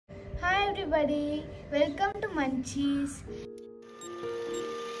everybody, welcome to Muncheese.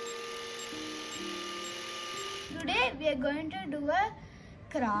 Today we are going to do a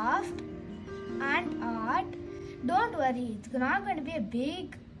craft and art. Don't worry, it's not going to be a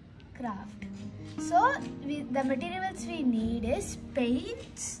big craft. So the materials we need is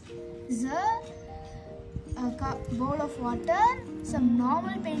paints, a bowl of water, some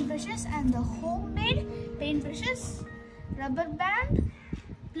normal paintbrushes and the homemade paintbrushes, rubber band,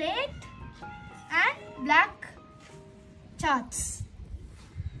 plate and black charts.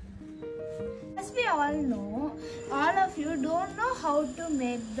 As we all know, all of you don't know how to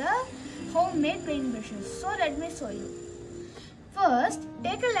make the homemade paintbrushes. So let me show you. First,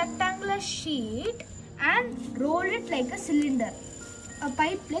 take a rectangular sheet and roll it like a cylinder, a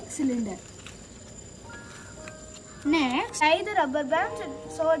pipe-like cylinder. Next, tie the rubber bands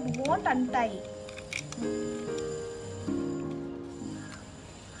so it won't untie.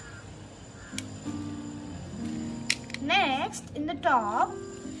 Next, in the top,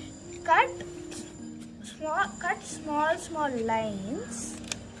 cut small lines.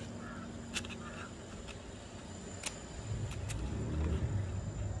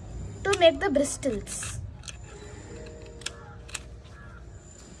 To make the bristles.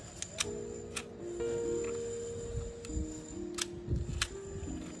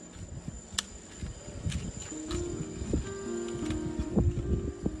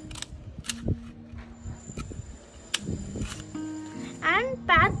 And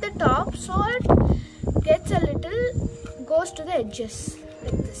pat the top so it gets a little, goes to the edges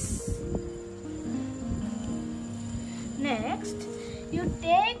like this. Next, you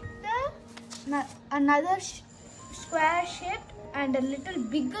take another square shaped and a little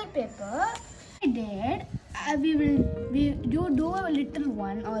bigger paper. You do a little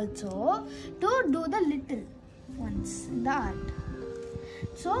one also to do the little ones in the art.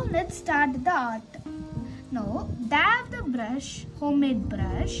 So let's start the art. Now dab the brush, homemade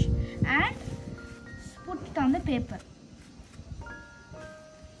brush, and put it on the paper.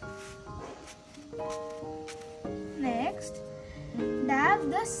 Next, dab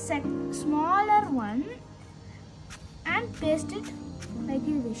the smaller one and paste it like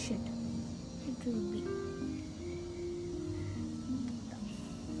you wish it. It will be.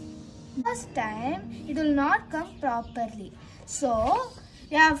 First time it will not come properly. So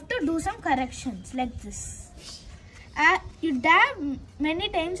you have to do some corrections like this. You dab many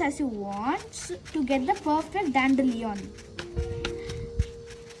times as you want to get the perfect dandelion.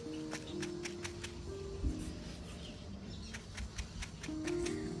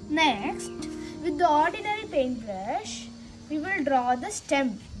 Next, with the ordinary paintbrush, we will draw the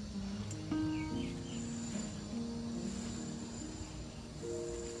stem.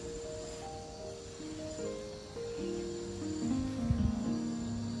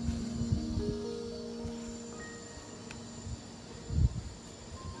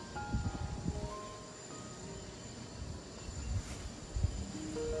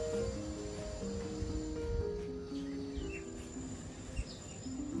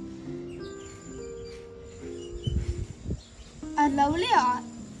 A lovely art.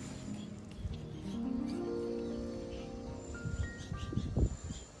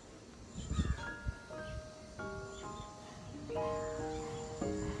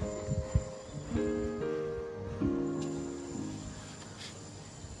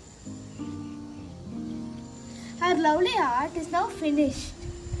 Our lovely art is now finished.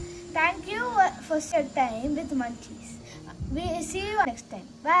 Thank you for your time with Muncheese. We see you next time.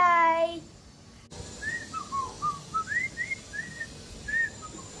 Bye.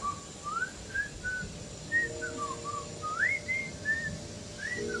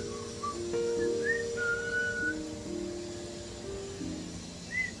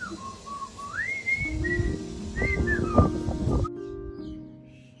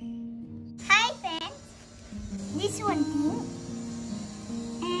 This one too,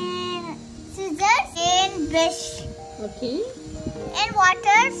 and scissors and brush. Okay. And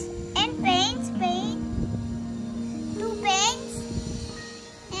waters